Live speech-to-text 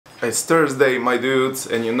It's Thursday, my dudes,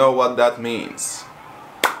 and you know what that means.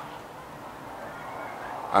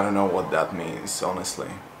 I don't know what that means, honestly.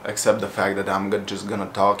 Except the fact that I'm just gonna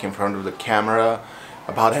talk in front of the camera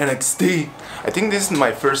about NXT. I think this is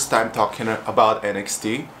my first time talking about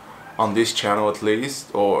NXT, on this channel at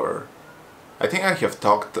least, or... I think I have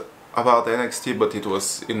talked about NXT, but it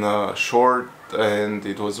was in a short and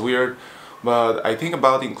it was weird. But I think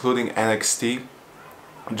about including NXT.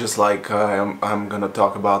 Just like I'm gonna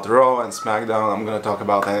talk about Raw and SmackDown, I'm gonna talk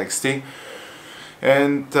about NXT.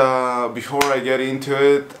 And before I get into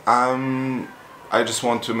it, I just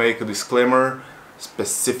want to make a disclaimer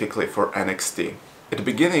specifically for NXT. At the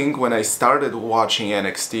beginning, when I started watching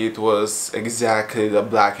NXT, it was exactly the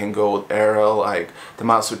black and gold era, like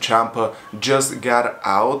Tommaso Ciampa just got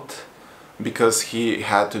out because he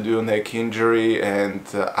had to do a neck injury, and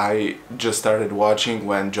I just started watching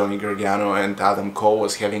when Johnny Gargano and Adam Cole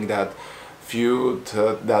was having that feud,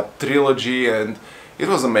 that trilogy, and it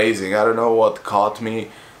was amazing. I don't know what caught me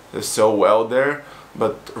so well there,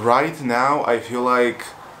 but right now I feel like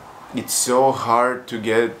it's so hard to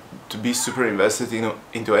be super invested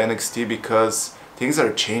into NXT because things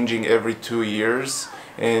are changing every 2 years,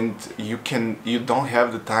 and you don't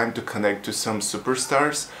have the time to connect to some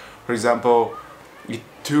superstars. For example, it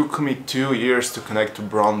took me 2 years to connect to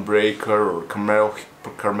Bron Breakker or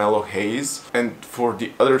Carmelo Hayes, and for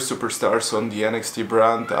the other superstars on the NXT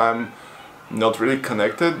brand, I'm not really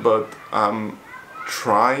connected, but I'm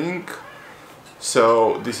trying.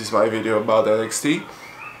 So this is my video about NXT,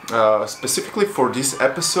 specifically for this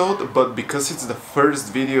episode, but because it's the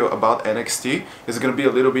first video about NXT, it's gonna be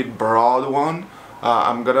a little bit broad one.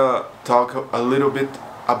 I'm gonna talk a little bit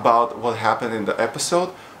about what happened in the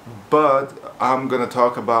episode, but I'm gonna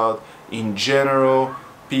talk about, in general,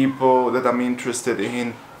 people that I'm interested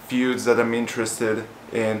in, feuds that I'm interested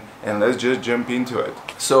in, and let's just jump into it.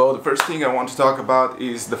 So the first thing I want to talk about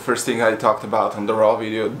is the first thing I talked about on the Raw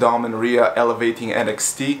video, Dom and Rhea elevating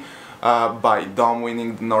NXT by Dom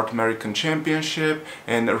winning the North American Championship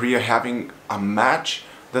and Rhea having a match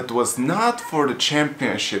that was not for the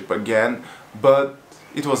championship again, but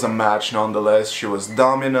it was a match nonetheless. She was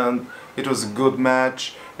dominant, it was a good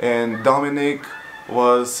match, and Dominik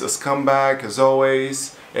was a scumbag as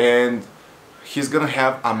always, and he's gonna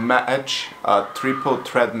have a match, a triple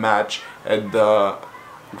threat match at the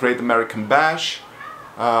Great American Bash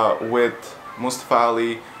with Mustafa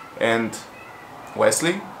Ali and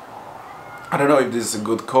Wesley. I don't know if this is a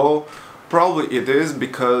good call. Probably it is,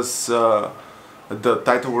 because the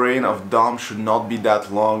title reign of Dom should not be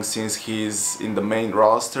that long since he's in the main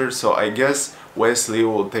roster, so I guess Wesley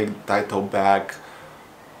will take the title back.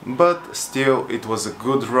 But still, it was a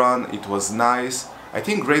good run, it was nice. I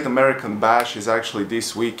think Great American Bash is actually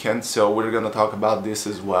this weekend, so we're gonna talk about this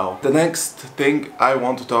as well. The next thing I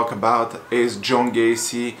want to talk about is John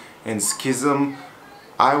Gacy and Schism.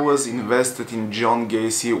 I was invested in John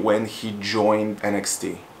Gacy when he joined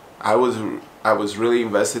NXT. I was really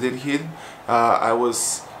invested in him.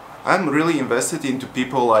 I'm really invested into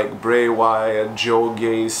people like Bray Wyatt, Joe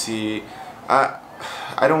Gacy.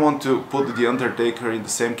 I don't want to put The Undertaker in the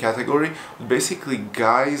same category, but basically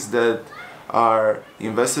guys that are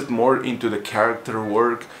invested more into the character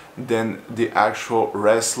work than the actual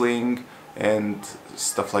wrestling and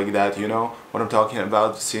stuff like that, you know what I'm talking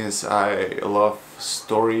about, since I love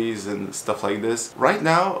stories and stuff like this. Right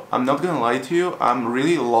now, I'm not gonna lie to you, I'm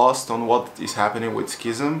really lost on what is happening with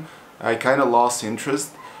Schism. I kinda lost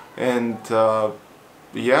interest, and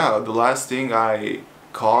yeah, the last thing I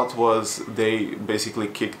caught was they basically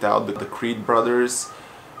kicked out the Creed brothers,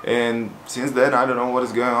 and since then I don't know what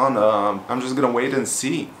is going on. I'm just gonna wait and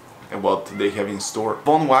see what they have in store.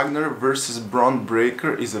 Von Wagner versus Bron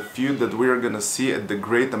Breakker is a feud that we're gonna see at the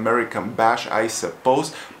Great American Bash, I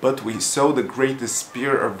suppose, but we saw the greatest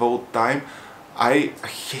spear of all time. I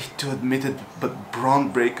hate to admit it, but Bron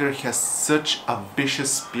Breakker has such a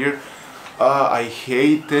vicious spear. I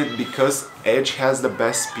hate it because Edge has the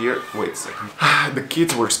best spear. Wait a second. The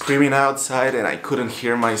kids were screaming outside and I couldn't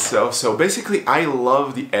hear myself. So basically I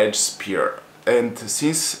love the Edge spear. And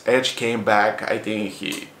since Edge came back, I think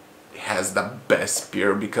he has the best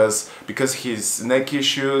spear because his neck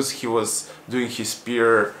issues, he was doing his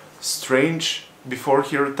spear strange before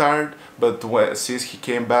he retired. But since he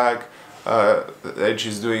came back, Edge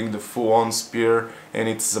is doing the full-on spear and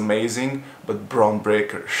it's amazing. But Bron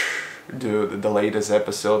Breakker, dude, the latest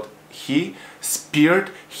episode, he speared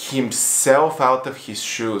himself out of his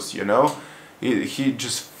shoes, you know? He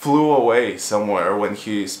just flew away somewhere when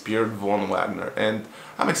he speared Von Wagner, and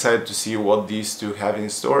I'm excited to see what these two have in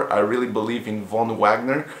store. I really believe in Von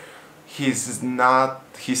Wagner. He's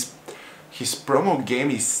His promo game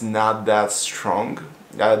is not that strong,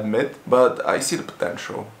 I admit, but I see the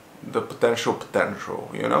potential. The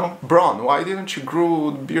potential, you know? Bron, why didn't you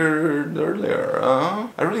grow the beard earlier, huh?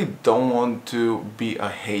 I really don't want to be a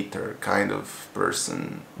hater kind of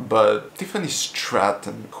person, but Tiffany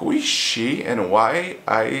Stratton, who is she and why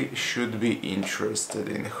I should be interested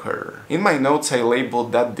in her? In my notes I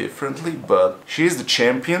labeled that differently, but she is the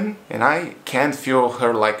champion and I can't feel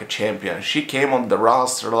her like a champion. She came on the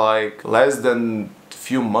roster like less than a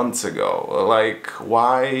few months ago. Like,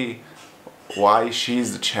 why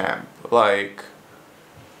she's the champ? Like,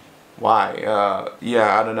 why?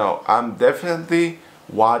 Yeah, I don't know. I'm definitely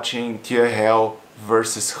watching Tia Hale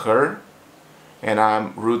versus her, and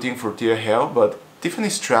I'm rooting for Tia Hale, but Tiffany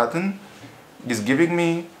Stratton is giving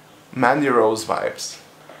me Mandy Rose vibes,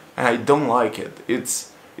 and I don't like it.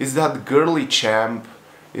 It's that girly champ.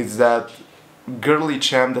 It's that girly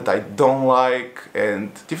champ that I don't like,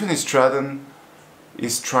 and Tiffany Stratton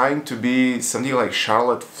is trying to be something like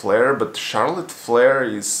Charlotte Flair, but Charlotte Flair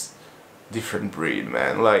is different breed,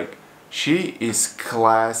 man. Like, she is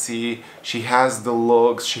classy, she has the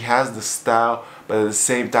looks, she has the style, but at the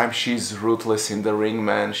same time she's ruthless in the ring,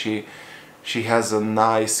 man. She has a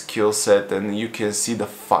nice skill set, and you can see the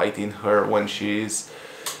fight in her when she's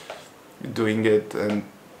doing it, and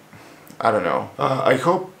I don't know. I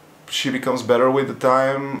hope she becomes better with the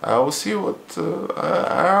time. I will see what...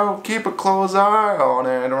 I'll keep a close eye on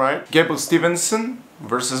it, right? Gable Stevenson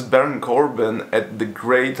versus Baron Corbin at the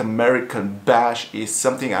Great American Bash is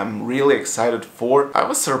something I'm really excited for. I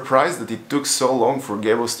was surprised that it took so long for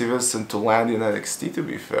Gable Stevenson to land in NXT, to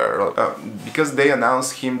be fair. Because they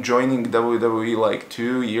announced him joining WWE like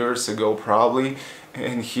 2 years ago probably,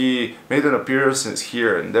 and he made an appearance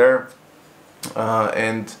here and there.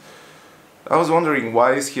 And I was wondering,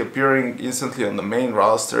 why is he appearing instantly on the main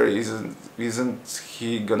roster? Isn't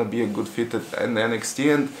he gonna be a good fit at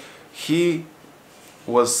NXT? And he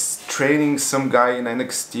was training some guy in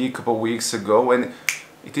NXT a couple weeks ago, and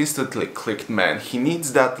it instantly clicked, man. He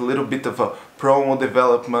needs that little bit of a promo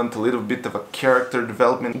development, a little bit of a character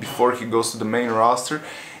development before he goes to the main roster.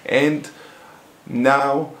 And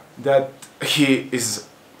now that he is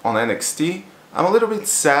on NXT, I'm a little bit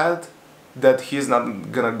sad that he's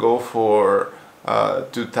not gonna go for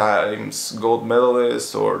 2 times gold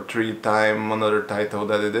medalist or 3-time another title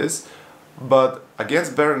that it is. But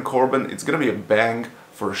against Baron Corbin, it's gonna be a bang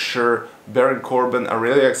for sure. Baron Corbin, I'm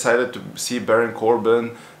really excited to see Baron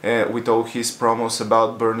Corbin with all his promos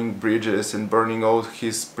about burning bridges and burning all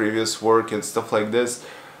his previous work and stuff like this.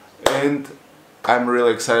 And I'm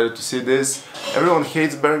really excited to see this. Everyone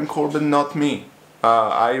hates Baron Corbin, not me.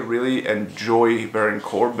 I really enjoy Baron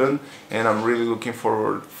Corbin, and I'm really looking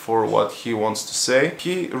forward for what he wants to say.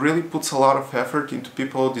 He really puts a lot of effort into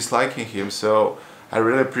people disliking him, so I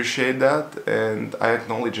really appreciate that and I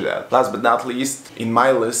acknowledge that. Last but not least, in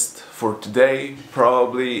my list for today,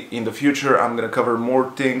 probably in the future I'm gonna cover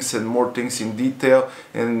more things and more things in detail,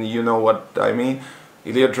 and you know what I mean.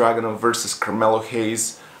 Ilja Dragunov versus Carmelo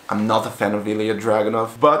Hayes. I'm not a fan of Ilja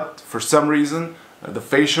Dragunov, but for some reason the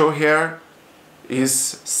facial hair is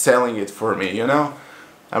selling it for me, you know?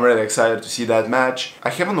 I'm really excited to see that match. I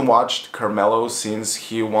haven't watched Carmello since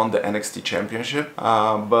he won the NXT Championship,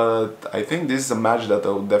 but I think this is a match that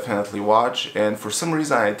I'll definitely watch, and for some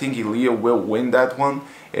reason I think Ilja will win that one,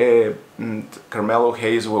 and Carmelo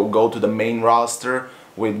Hayes will go to the main roster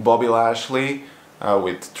with Bobby Lashley,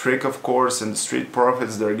 with Trick of course, and the Street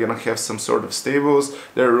Profits. They're gonna have some sort of stables.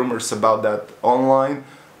 There are rumors about that online,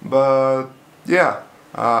 but yeah.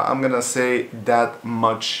 I'm gonna say that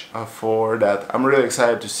much for that. I'm really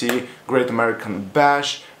excited to see Great American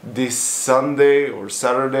Bash this Sunday or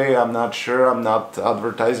Saturday, I'm not sure, I'm not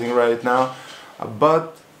advertising right now,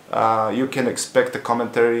 but you can expect a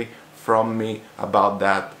commentary from me about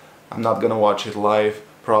that. I'm not gonna watch it live,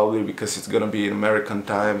 probably because it's gonna be in American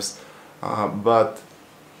times, but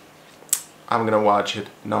I'm gonna watch it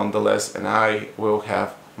nonetheless, and I will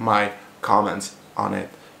have my comments on it.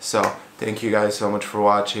 So thank you guys so much for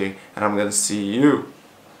watching, and I'm gonna see you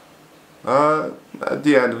at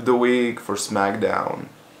the end of the week for SmackDown.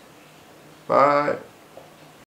 Bye.